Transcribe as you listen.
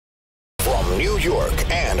New York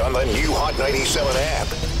and on the new Hot 97 app.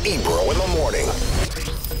 Ebro in the morning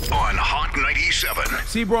on Hot 97.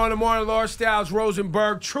 Ebro in the morning, Lord Styles,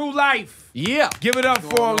 Rosenberg, Tru Life. Yeah. Give it up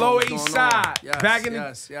for him, Lower East Side. Yes,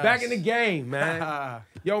 back in the game, man.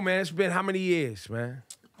 Yo, man, it's been how many years, man?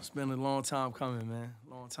 It's been a long time coming, man.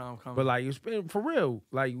 Long time coming. But, like, it's been for real.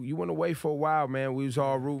 Like, you went away for a while, man. We was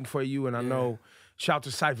all rooting for you, and I know, shout out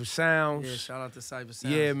to Cypher Sounds. Yeah, shout out to Cypher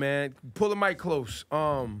Sounds. Yeah, man. Pull the mic close.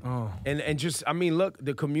 And just, I mean, look,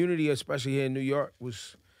 the community, especially here in New York,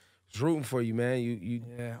 was rooting for you, man. You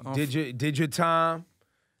did your time.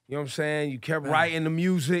 You know what I'm saying? You kept writing the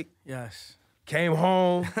music. Yes. Came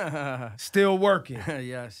home, still working.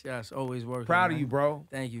 yes, always working. Proud of you, bro.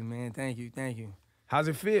 Thank you, man. Thank you. How's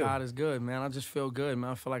it feel? God is good, man. I just feel good,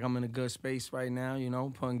 man. I feel like I'm in a good space right now, you know,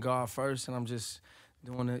 putting God first, and I'm just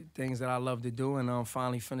doing the things that I love to do, and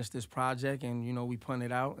finally finished this project, and, you know, we putting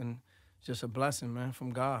it out, and just a blessing, man,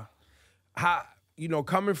 from God. How, you know,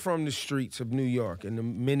 coming from the streets of New York and the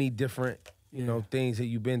many different, you know, things that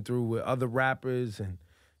you've been through with other rappers and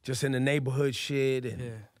just in the neighborhood shit,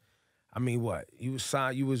 and I mean, what? You was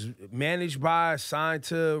signed? You was managed by, signed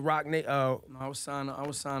to Rock Nation? No, I was signed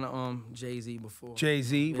to Jay-Z before.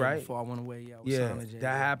 Jay-Z, right? Before I went away, I was signed to Jay-Z.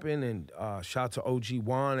 That happened, and shout out to OG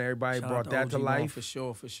One. Everybody brought that to life. For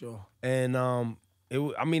sure. And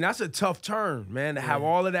I mean, that's a tough turn, man, to have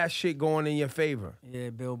all of that shit going in your favor. Yeah,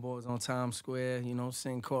 billboards on Times Square, you know,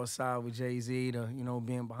 sitting courtside with Jay-Z, to, you know,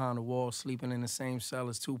 being behind the wall, sleeping in the same cell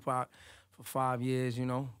as Tupac for 5 years, you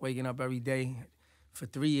know, waking up every day. For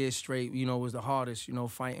 3 years straight, you know, was the hardest, you know,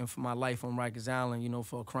 fighting for my life on Rikers Island, you know,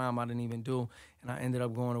 for a crime I didn't even do. And I ended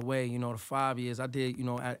up going away, you know, to 5 years. I did, you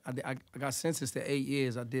know, I got sentenced to 8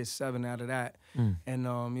 years. I did 7 out of that. And,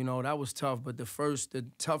 you know, that was tough. But the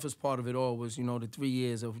toughest part of it all was, you know, the 3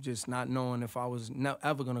 years of just not knowing if I was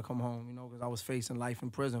ever going to come home, you know, because I was facing life in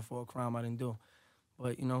prison for a crime I didn't do.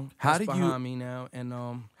 But, you know, that's behind me now. And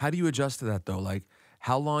how do you adjust to that, though? Like,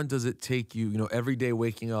 how long does it take you, you know, every day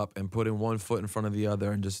waking up and putting one foot in front of the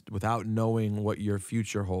other and just without knowing what your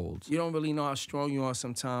future holds? You don't really know how strong you are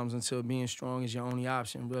sometimes until being strong is your only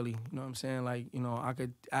option, really. You know what I'm saying? Like, you know, I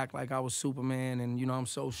could act like I was Superman and, you know, I'm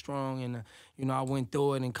so strong and, you know, I went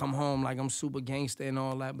through it and come home like I'm super gangster and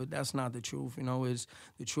all that, but that's not the truth, you know.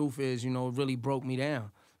 The truth is, you know, it really broke me down.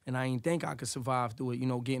 And I didn't think I could survive through it, you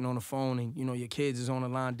know, getting on the phone and, you know, your kids is on the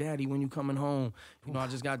line, Daddy, when you coming home? You know, I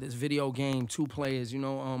just got this video game, 2 players, you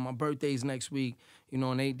know, my birthday's next week, you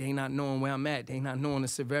know, and they not knowing where I'm at. They not knowing the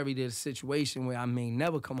severity of the situation where I may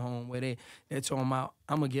never come home, where they're talking about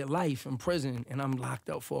I'm going to get life in prison and I'm locked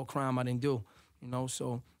up for a crime I didn't do, you know.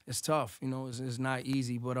 So it's tough, you know, it's not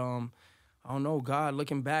easy. But I don't know, God,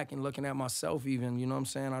 looking back and looking at myself even, you know what I'm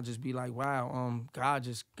saying, I'll just be like, wow, God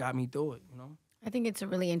just got me through it, you know. I think it's a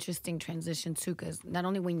really interesting transition, too, because not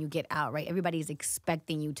only when you get out, right, everybody's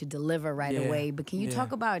expecting you to deliver right away, but can you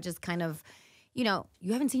talk about just kind of, you know,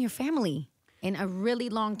 you haven't seen your family in a really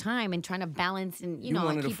long time and trying to balance and, you know,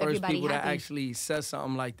 one of keep the first everybody people happy. that actually says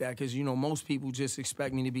something like that, because, you know, most people just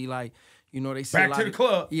expect me to be like, you know, they see Back a lot to the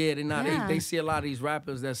club. Yeah, they're not. They see a lot of these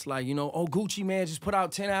rappers that's like, you know, oh, Gucci Man just put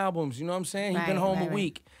out 10 albums. You know what I'm saying? He's been home a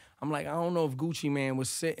week. I'm like, I don't know if Gucci Man was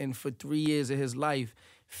sitting for 3 years of his life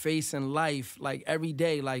facing life like every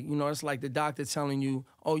day, like, you know, it's like the doctor telling you,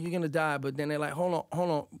 oh, you're gonna die, but then they're like, hold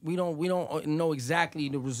on, we don't know exactly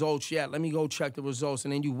the results yet. Let me go check the results,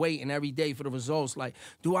 and then you waiting every day for the results. Like,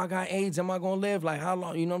 do I got AIDS? Am I gonna live? Like, how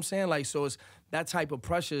long? You know what I'm saying? Like, so it's that type of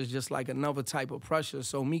pressure is just like another type of pressure.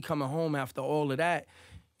 So me coming home after all of that,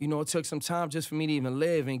 you know, it took some time just for me to even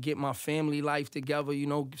live and get my family life together, you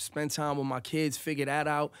know, spend time with my kids, figure that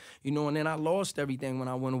out, you know, and then I lost everything when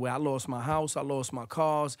I went away. I lost my house, I lost my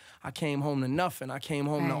cars, I came home to nothing. I came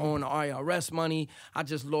home to own the IRS money. I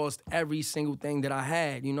just lost every single thing that I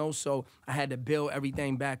had, you know, so I had to build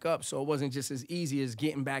everything back up. So it wasn't just as easy as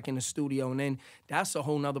getting back in the studio. And then that's a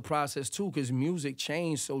whole nother process too, because music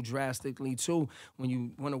changed so drastically too when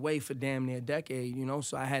you went away for damn near a decade, you know,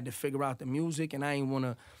 so I had to figure out the music, and I didn't want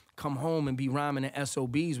to come home and be rhyming in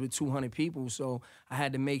SOBs with 200 people. So I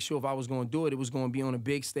had to make sure if I was going to do it, it was going to be on a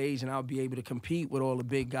big stage and I would be able to compete with all the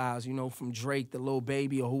big guys, you know, from Drake to Lil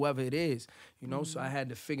Baby or whoever it is, you know. So I had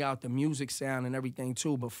to figure out the music sound and everything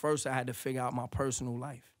too. But first I had to figure out my personal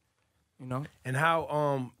life, you know. And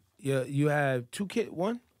how, you have 2 kids,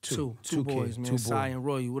 one? Two boys, man. 2 Cy and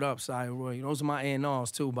Roy. What up, Cy and Roy? Those are my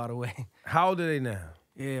A&Rs too, by the way. How old are they now?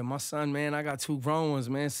 Yeah, my son, man, I got 2 grown ones,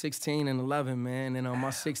 man, 16 and 11, man. And my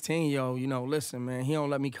 16-year-old, you know, listen, man, he don't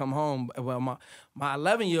let me come home. Well, my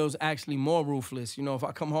 11-year-old's actually more ruthless. You know, if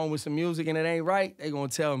I come home with some music and it ain't right, they gonna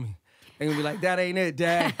tell me. They gonna be like, that ain't it,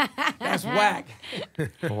 Dad. That's whack.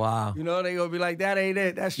 Wow. You know, they gonna be like, that ain't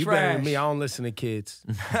it. That's You trash. better than me. I don't listen to kids.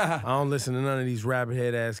 I don't listen to none of these rabbit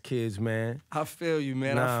head ass kids, man. I feel you,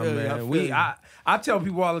 man. Nah, I feel man. you. I feel you. I tell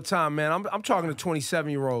people all the time, man. I'm talking to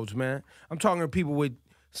 27-year-olds, man. I'm talking to people with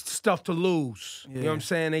stuff to lose. You know what I'm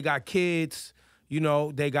saying? They got kids. You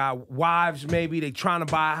know, they got wives. Maybe they trying to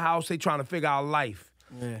buy a house. They trying to figure out life.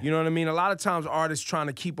 Yeah. You know what I mean? A lot of times, artists trying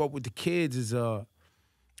to keep up with the kids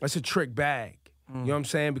that's a trick bag. You know what I'm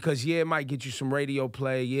saying? Because, yeah, it might get you some radio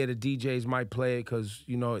play. Yeah, the DJs might play it because,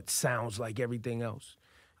 you know, it sounds like everything else.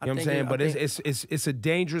 You know what I'm saying? But it's a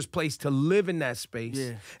dangerous place to live in that space.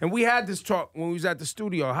 Yeah. And we had this talk when we was at the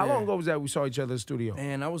studio. How long ago was that we saw each other in the studio?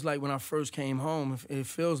 And I was like, when I first came home, it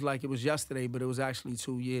feels like it was yesterday, but it was actually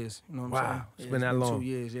 2 years. You know what I'm saying? Wow, it's been that long. 2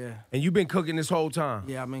 years, yeah. And you've been cooking this whole time?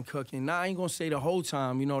 Yeah, I've been cooking. Now, I ain't gonna say the whole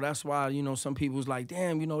time, you know, that's why, you know, some people was like,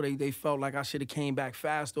 damn, you know, they felt like I should have came back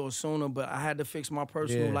faster or sooner, but I had to fix my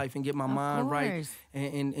personal life and get my mind right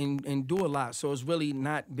and do a lot. So it's really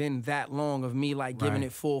not been that long of me, like, giving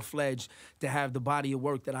it full-fledged to have the body of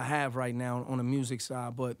work that I have right now on the music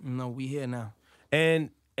side. But, you know, we here now. And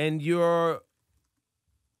the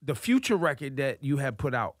Future record that you had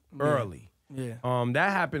put out early. Yeah.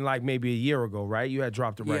 That happened like maybe a year ago, right? You had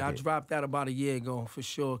dropped the record. Yeah, I dropped that about a year ago for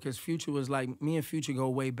sure. Cause Future was like, me and Future go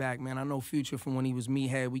way back, man. I know Future from when he was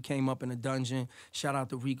Meathead. We came up in the dungeon. Shout out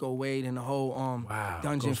to Rico Wade and the whole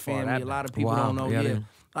dungeon family. A lot of people don't know. Yeah.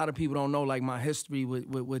 A lot of people don't know like my history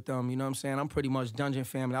with them. You know what I'm saying? I'm pretty much dungeon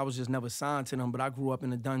family. I was just never signed to them, but I grew up in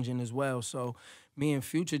the dungeon as well. So me and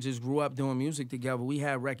Future just grew up doing music together. We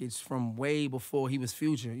had records from way before he was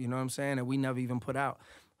Future. You know what I'm saying? And we never even put out.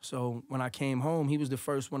 So when I came home, he was the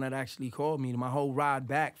first one that actually called me. My whole ride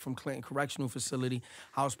back from Clinton Correctional Facility,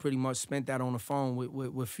 I was pretty much spent that on the phone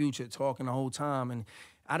with Future, talking the whole time. And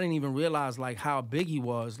I didn't even realize, like, how big he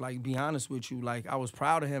was, like, be honest with you. Like, I was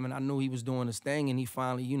proud of him, and I knew he was doing his thing, and he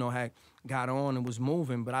finally, you know, had got on and was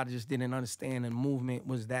moving, but I just didn't understand the movement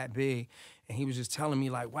was that big. And he was just telling me,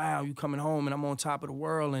 like, wow, you coming home, and I'm on top of the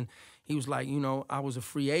world. And he was like, you know, I was a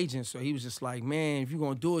free agent, so he was just like, man, if you're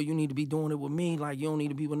going to do it, you need to be doing it with me. Like, you don't need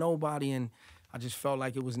to be with nobody. And I just felt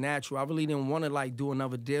like it was natural. I really didn't want to, like, do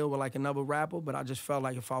another deal with, like, another rapper, but I just felt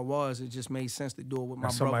like if I was, it just made sense to do it with my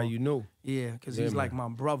brother. Somebody you knew. Yeah, because he's like my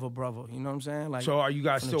brother. You know what I'm saying? Like, so are you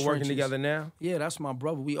guys still working together now? Yeah, that's my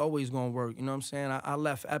brother. We always gonna work. You know what I'm saying? I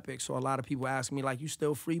left Epic, so a lot of people ask me, like, you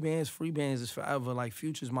still free bands? Free bands is forever. Like,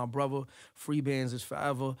 Future's my brother. Free bands is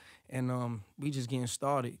forever. And we just getting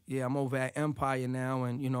started. Yeah, I'm over at Empire now,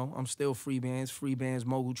 and, you know, I'm still free bands,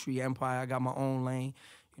 Mogul Tree, Empire. I got my own lane.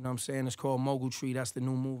 You know what I'm saying? It's called Mogul Tree. That's the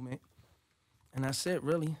new movement. And that's it,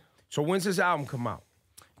 really. So when's this album come out?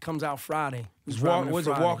 It comes out Friday. Was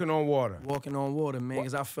it Walking on Water? Walking on Water, man,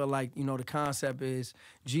 because I feel like, you know, the concept is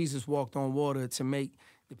Jesus walked on water to make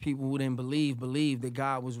the people who didn't believe that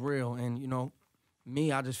God was real. And, you know,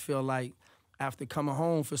 me, I just feel like after coming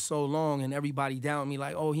home for so long and everybody doubting me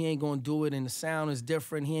like, oh, he ain't going to do it and the sound is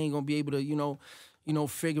different. He ain't going to be able to, you know,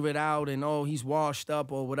 figure it out, and, oh, he's washed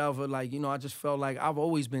up or whatever. Like, you know, I just felt like I've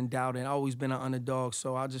always been doubted, always been an underdog.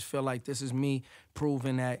 So I just feel like this is me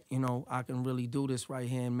proving that, you know, I can really do this right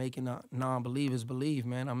here and making non-believers believe,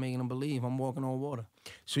 man. I'm making them believe. I'm walking on water.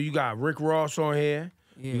 So you got Rick Ross on here.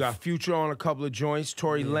 Yeah. You got Future on a couple of joints.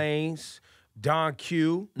 Tory Lanez, Don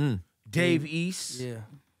Q, Dave East.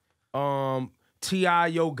 Yeah. T.I.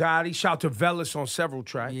 Yo Gotti. Shout out to Velas on several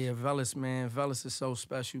tracks. Yeah, Velas, man. Velas is so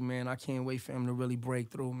special, man. I can't wait for him to really break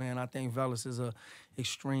through, man. I think Velas is a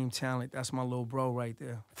extreme talent. That's my little bro right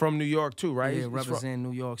there. From New York, too, right? Yeah, represent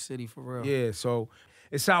New York City, for real. Yeah, so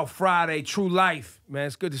it's out Friday, Tru Life. Man,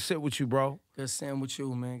 it's good to sit with you, bro. Good sitting with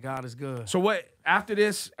you, man. God is good. So what, after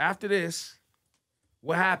this,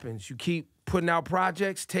 what happens? You keep putting out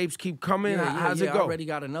projects, tapes keep coming? How's it go? I already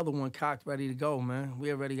got another one cocked, ready to go, man.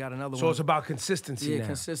 We already got another one. So it's about consistency now. Yeah,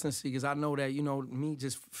 consistency, because I know that, you know, me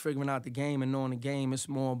just figuring out the game and knowing the game, it's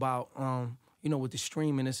more about, you know, with the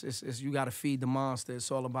streaming, it's you got to feed the monster.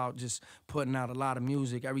 It's all about just putting out a lot of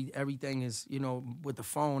music. Everything is, you know, with the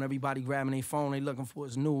phone, everybody grabbing their phone, they looking for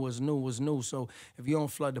what's new. So if you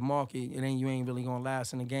don't flood the market, you ain't really going to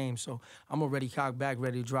last in the game. So I'm already cocked back,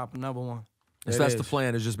 ready to drop another one. So that's the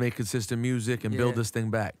plan, is just make consistent music and build this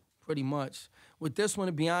thing back. Pretty much. With this one,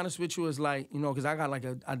 to be honest with you, is like, you know, because I got like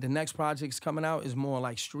the next project's coming out is more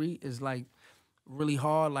like street, is like really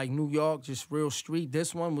hard, like New York, just real street.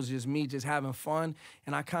 This one was just me just having fun,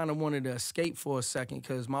 and I kind of wanted to escape for a second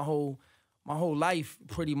because my whole my whole life,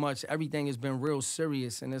 pretty much, everything has been real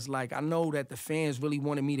serious. And it's like, I know that the fans really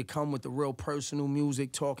wanted me to come with the real personal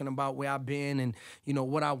music, talking about where I've been and, you know,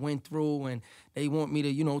 what I went through. And they want me to,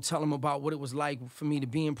 you know, tell them about what it was like for me to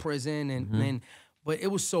be in prison. And but it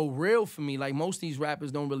was so real for me. Like, most of these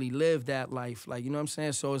rappers don't really live that life. Like, you know what I'm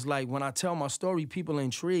saying? So it's like, when I tell my story, people are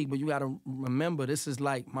intrigued, but you got to remember, this is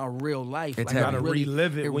like my real life. It's like, got to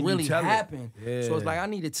relive it when really you tell happened. it. Yeah. So it's like, I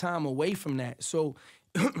needed time away from that. So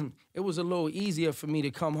it was a little easier for me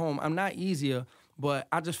to come home. I'm not easier, but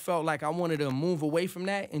I just felt like I wanted to move away from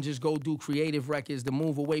that and just go do creative records, to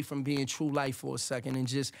move away from being Tru Life for a second and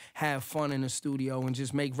just have fun in the studio and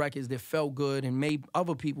just make records that felt good and made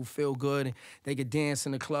other people feel good and they could dance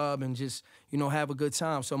in the club and just, you know, have a good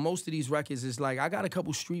time. So most of these records is like, I got a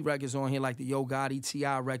couple street records on here, like the Yo Gotti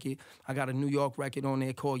T.I. record. I got a New York record on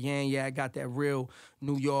there called Yan Yeah. I got that real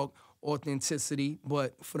New York authenticity,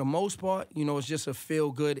 but for the most part, you know, it's just a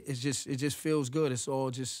feel good. It just feels good. It's all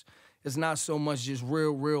just, it's not so much just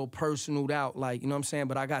real personaled out, like, you know what I'm saying?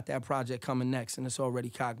 But I got that project coming next, and it's already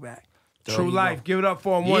cocked back. Tru Life, give it up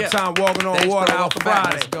for him one time, Walking on Water out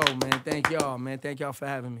Friday. Let's go, man. Thank y'all, man. Thank y'all for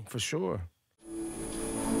having me. For sure.